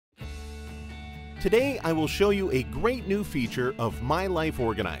Today, I will show you a great new feature of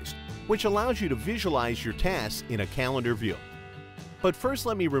MyLifeOrganized, which allows you to visualize your tasks in a calendar view. But first,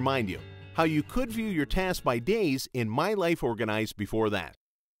 let me remind you how you could view your tasks by days in MyLifeOrganized before that.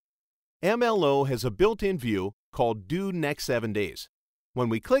 MLO has a built-in view called Due Next 7 Days. When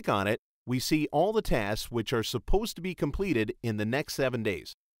we click on it, we see all the tasks which are supposed to be completed in the next 7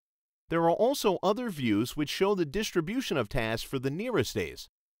 days. There are also other views which show the distribution of tasks for the nearest days.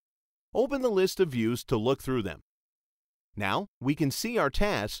 Open the list of views to look through them. Now, we can see our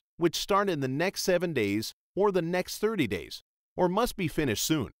tasks which start in the next 7 days or the next 30 days, or must be finished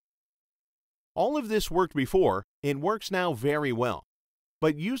soon. All of this worked before and works now very well.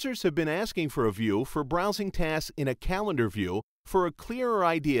 But users have been asking for a view for browsing tasks in a calendar view for a clearer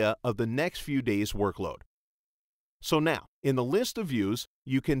idea of the next few days' workload. So now, in the list of views,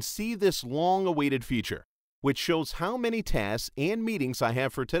 you can see this long-awaited feature, which shows how many tasks and meetings I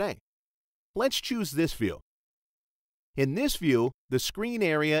have for today. Let's choose this view. In this view, the screen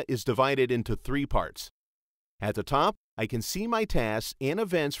area is divided into 3 parts. At the top, I can see my tasks and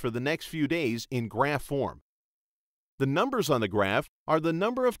events for the next few days in graph form. The numbers on the graph are the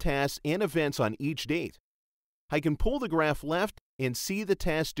number of tasks and events on each date. I can pull the graph left and see the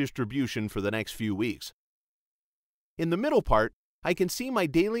task distribution for the next few weeks. In the middle part, I can see my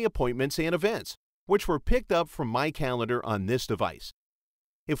daily appointments and events, which were picked up from my calendar on this device.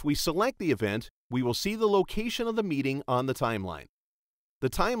 If we select the event, we will see the location of the meeting on the timeline. The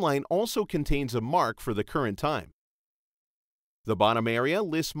timeline also contains a mark for the current time. The bottom area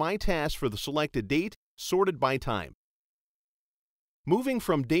lists my tasks for the selected date, sorted by time. Moving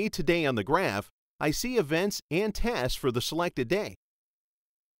from day to day on the graph, I see events and tasks for the selected day.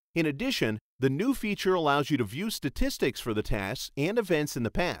 In addition, the new feature allows you to view statistics for the tasks and events in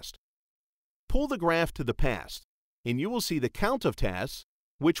the past. Pull the graph to the past, and you will see the count of tasks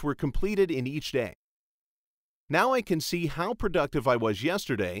which were completed in each day. Now I can see how productive I was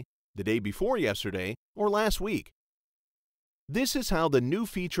yesterday, the day before yesterday, or last week. This is how the new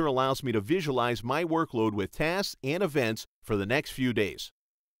feature allows me to visualize my workload with tasks and events for the next few days,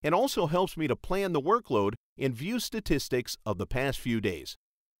 and also helps me to plan the workload and view statistics of the past few days.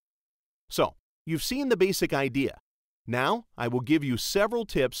 So, you've seen the basic idea. Now, I will give you several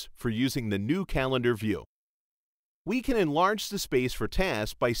tips for using the new calendar view. We can enlarge the space for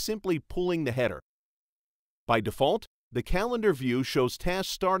tasks by simply pulling the header. By default, the calendar view shows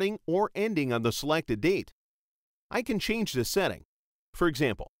tasks starting or ending on the selected date. I can change this setting. For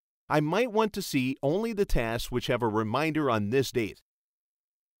example, I might want to see only the tasks which have a reminder on this date.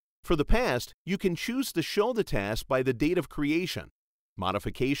 For the past, you can choose to show the task by the date of creation,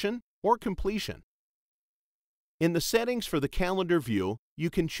 modification, or completion. In the settings for the calendar view, you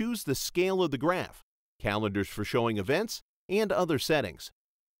can choose the scale of the graph, calendars for showing events, and other settings.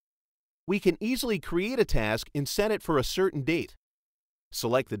 We can easily create a task and set it for a certain date.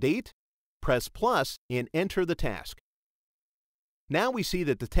 Select the date, press plus, and enter the task. Now we see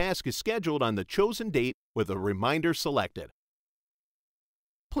that the task is scheduled on the chosen date with a reminder selected.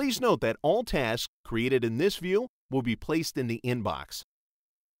 Please note that all tasks created in this view will be placed in the inbox.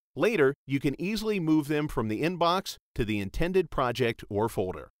 Later, you can easily move them from the inbox to the intended project or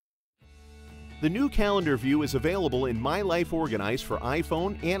folder. The new calendar view is available in MyLifeOrganized for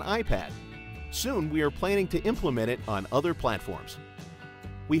iPhone and iPad. Soon, we are planning to implement it on other platforms.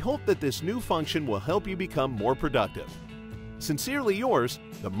 We hope that this new function will help you become more productive. Sincerely yours,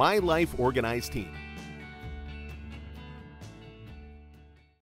 the MyLifeOrganized team.